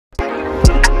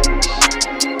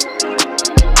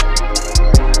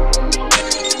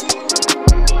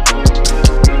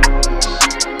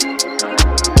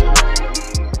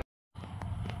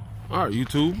All right,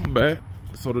 YouTube, I'm back.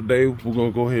 So today we're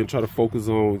gonna go ahead and try to focus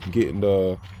on getting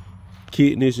the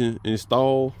key ignition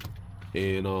installed,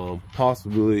 and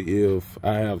possibly if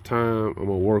I have time, I'm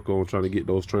gonna work on trying to get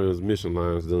those transmission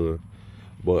lines done.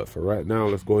 But for right now,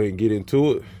 let's go ahead and get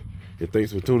into it. And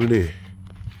thanks for tuning in.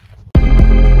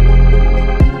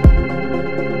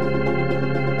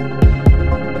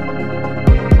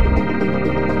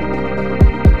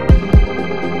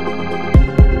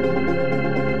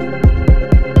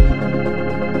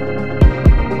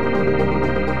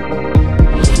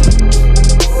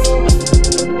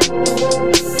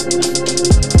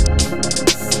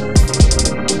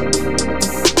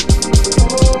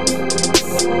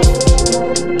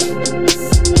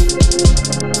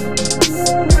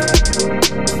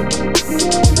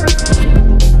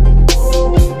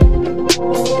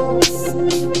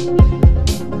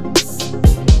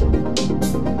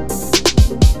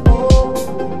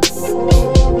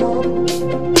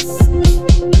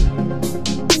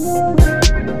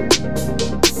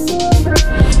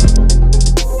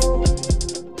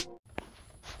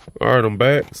 All right, I'm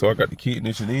back. So I got the key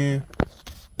ignition in,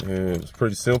 and it's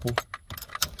pretty simple.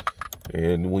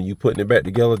 And when you putting it back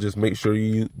together, just make sure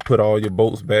you put all your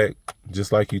bolts back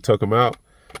just like you took them out,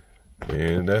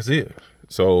 and that's it.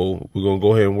 So we're gonna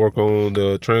go ahead and work on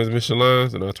the transmission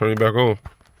lines, and I'll turn it back on.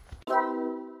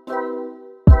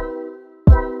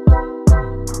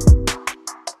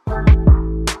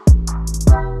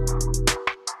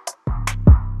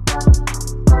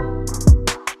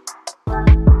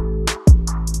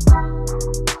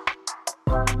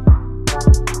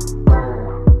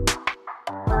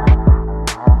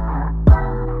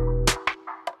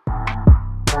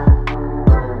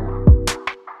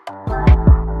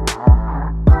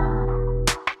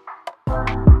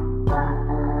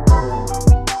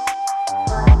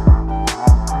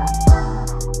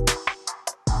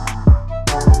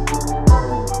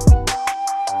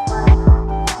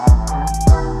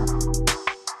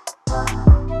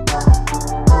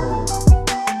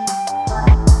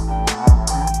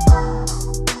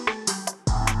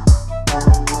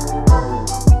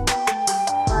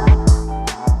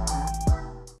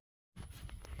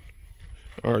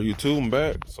 All right, YouTube, I'm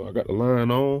back. So I got the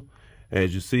line on.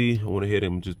 As you see, I went ahead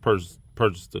and just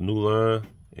purchased a new line,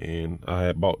 and I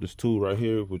had bought this tool right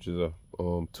here, which is a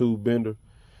tube bender.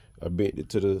 I bent it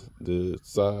to the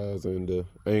size and the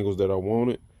angles that I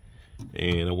wanted,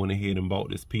 and I went ahead and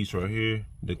bought this piece right here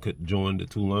that could join the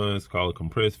two lines, called a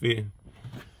compressed fitting.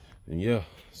 And yeah,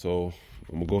 so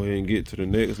I'm gonna go ahead and get to the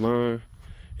next line.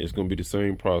 It's gonna be the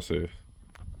same process.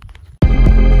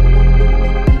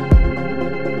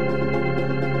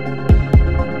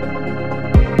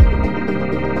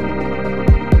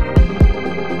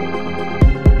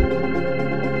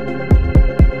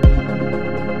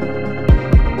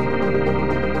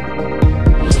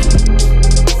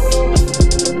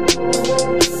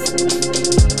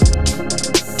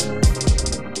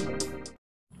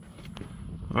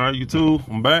 All right, YouTube,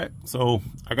 I'm back. So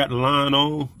I got the line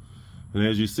on, and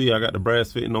as you see, I got the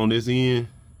brass fitting on this end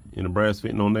and the brass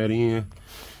fitting on that end,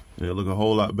 and it look a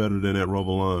whole lot better than that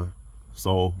rubber line.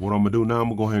 So what I'm gonna do now, I'm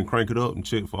gonna go ahead and crank it up and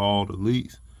check for all the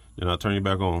leaks, then I'll turn it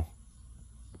back on.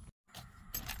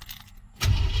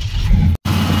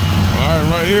 All right,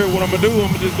 right here, what I'm gonna do, I'm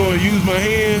gonna just go and use my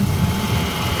hand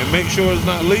and make sure it's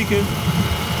not leaking.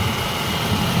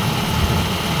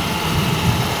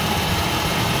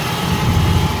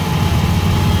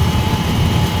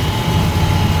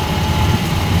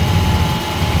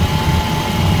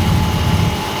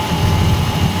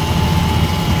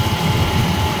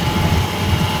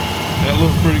 That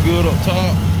looks pretty good up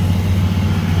top.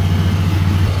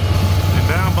 And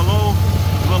down below,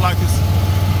 it looks like it's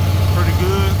pretty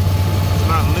good. It's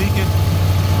not leaking.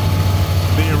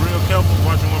 Being real careful,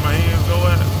 watching where my hands go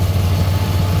at.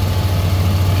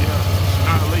 Yeah, it's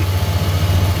not leaking.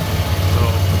 So,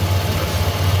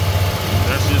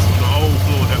 that's just from the old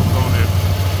fluid that was on there.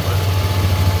 But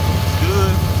it's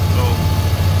good, so,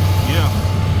 yeah.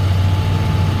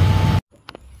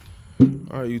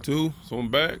 All right, YouTube, so I'm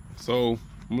back. So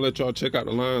I'm gonna let y'all check out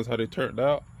the lines, how they turned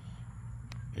out.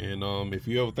 And if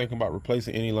you ever think about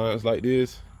replacing any lines like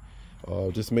this,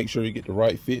 just make sure you get the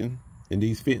right fitting. And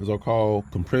these fittings are called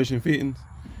compression fittings.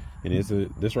 And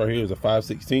this right here is a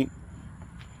 5/16.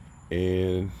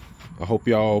 And I hope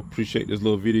y'all appreciate this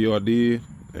little video I did.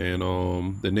 And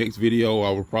the next video, I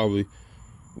will probably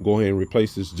go ahead and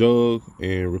replace this jug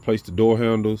and replace the door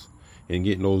handles and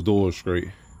getting those doors straight.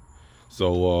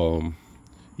 So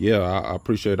yeah, I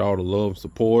appreciate all the love and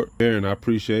support there, and I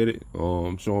appreciate it,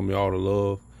 showing me all the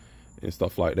love and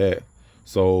stuff like that.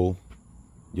 So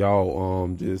y'all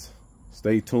just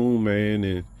stay tuned, man,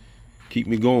 and keep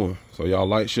me going. So y'all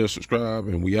like, share, subscribe,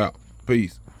 and we out.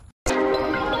 Peace.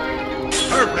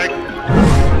 Perfect.